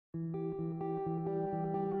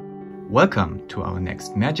Welcome to our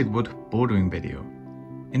next Magic Wood bouldering video.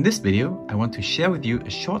 In this video, I want to share with you a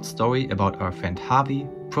short story about our friend Javi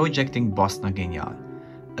projecting Bosna Genial,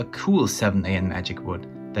 a cool 7AN Magic Wood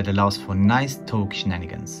that allows for nice toke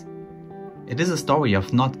shenanigans. It is a story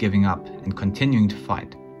of not giving up and continuing to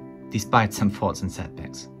fight, despite some faults and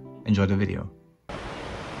setbacks. Enjoy the video.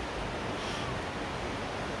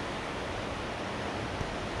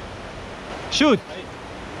 Shoot!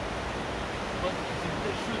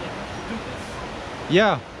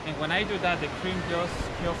 Yeah. And when I do that, the cream just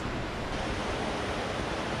kills me.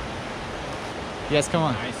 Yes, come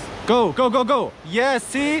on. Nice. Go, go, go, go! Yes,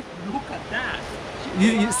 see? Look at that.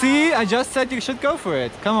 You see? I just said you should go for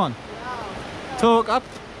it. Come on. Talk up.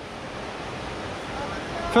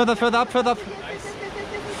 Further, further up, further up. Nice.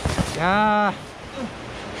 Yeah.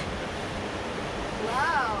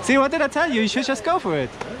 Wow. See, what did I tell you? You should just go for it.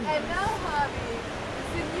 And now, Javi,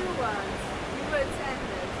 it's the new ones. You were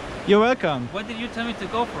attended. You're welcome. What did you tell me to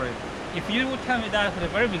go for it? If you would tell me that from the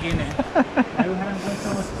very beginning, I would have wasted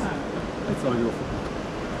so much time. That's all your fault.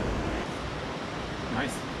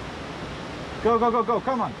 Nice. Go, go, go, go.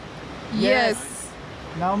 Come on. Yes.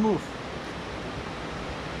 Now move.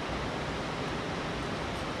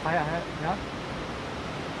 Higher, higher. Yeah.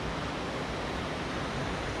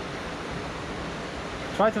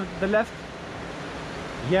 Try to the left.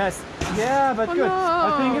 Yes. Yeah, but Oh, good. no.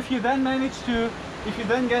 I think if you then manage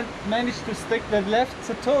to stick the left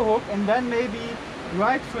toe hook and then maybe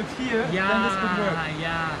right foot here, then this could work.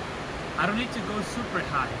 Yeah. I don't need to go super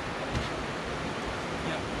high.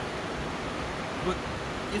 Yeah. But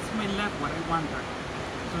it's my left what I want that.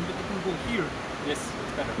 So I can go here. Yes,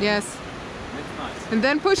 it's better. Yes. That's nice. And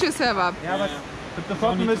then push yourself up. Yeah, Yeah. but the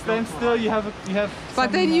problem need is to go then so still high. you have. But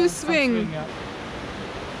some, then you some swing. yeah.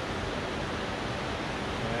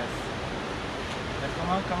 Yes. Yes, come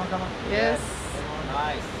on, come on, come on. Yes.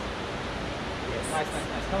 Nice. Yes. Nice, nice,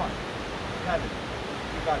 nice. Come on. You have it.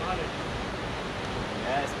 You got it.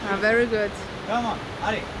 Yes. Ah, very good. Come on,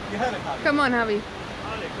 Ari. You have it, Ari. Come on, Javi.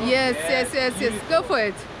 Yes, yes, yes, yes. Go for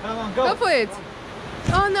it. Come on, go. Go for it.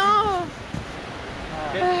 Oh no.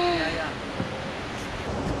 Yeah.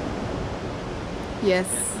 Yes.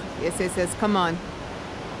 Yes, yes, yes. Come on.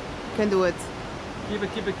 You can do it. Keep it,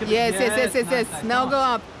 keep it, keep it. Yes, yes, yes, yes, nice, yes. nice. Now Come go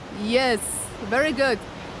on. up. Yes. Very good.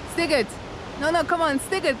 Stick it. No, come on.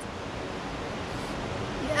 Stick it.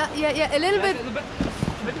 Yeah. A little Yes, bit.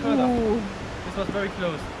 a bit further. Ooh. This was very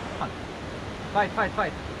close. Come on.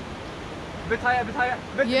 Fight. Bit higher, bit higher.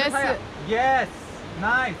 Bit Yes. higher. Yes.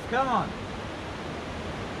 Nice. Come on.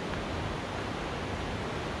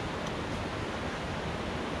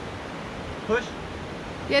 Push.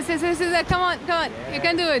 Yes. Come on. You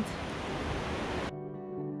can do it.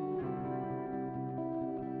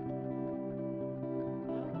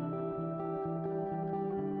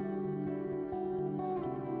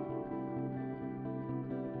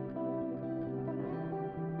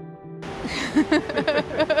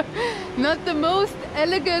 Not the most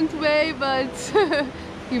elegant way, but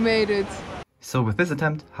you made it. So with this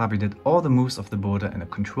attempt, Javi did all the moves of the boulder in a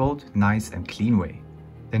controlled, nice and clean way.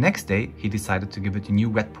 The next day, he decided to give it a new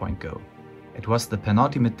Redpoint go. It was the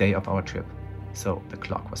penultimate day of our trip, so the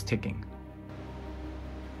clock was ticking.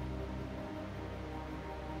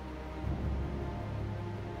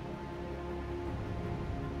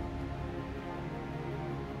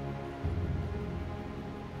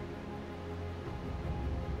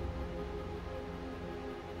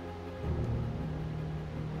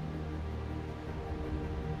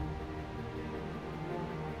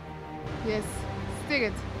 Yes, stick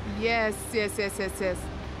it. Yes.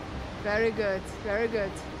 Very good.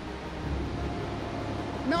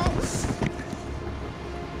 No.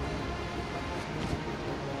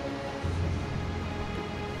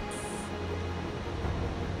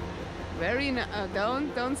 Very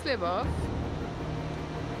don't slip off.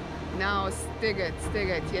 Now stick it.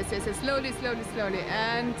 Yes. Slowly.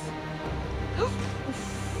 And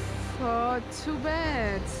oh, too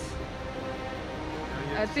bad.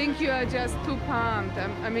 I think you are just too pumped.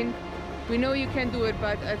 I mean, we know you can do it,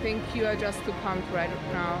 but I think you are just too pumped right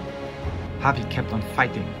now. Javi kept on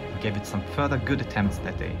fighting and gave it some further good attempts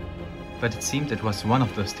that day. But it seemed it was one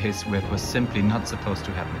of those days where it was simply not supposed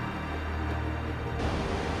to happen.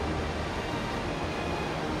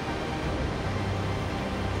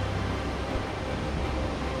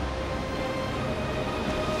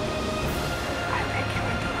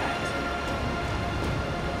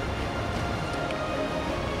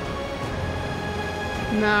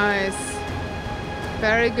 Nice.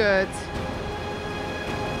 Very good.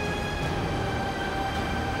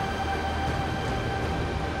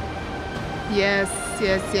 Yes.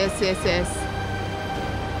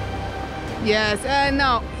 Yes,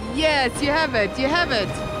 no. Yes, you have it. You have it.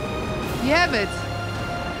 You have it.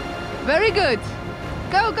 Very good.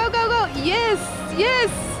 Go, go, go, go. Yes, yes.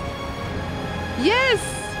 Yes.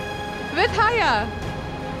 A bit higher.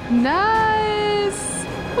 Nice.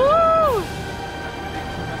 Woo.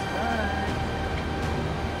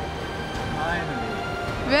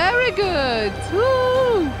 Very good.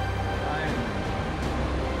 Woo.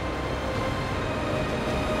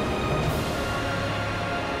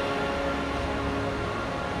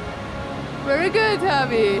 Very good,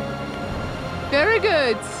 Javi. Very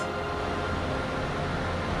good.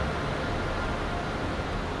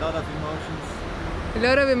 A lot of emotions. A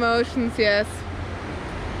lot of emotions, yes.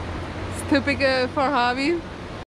 It's typical for Javi.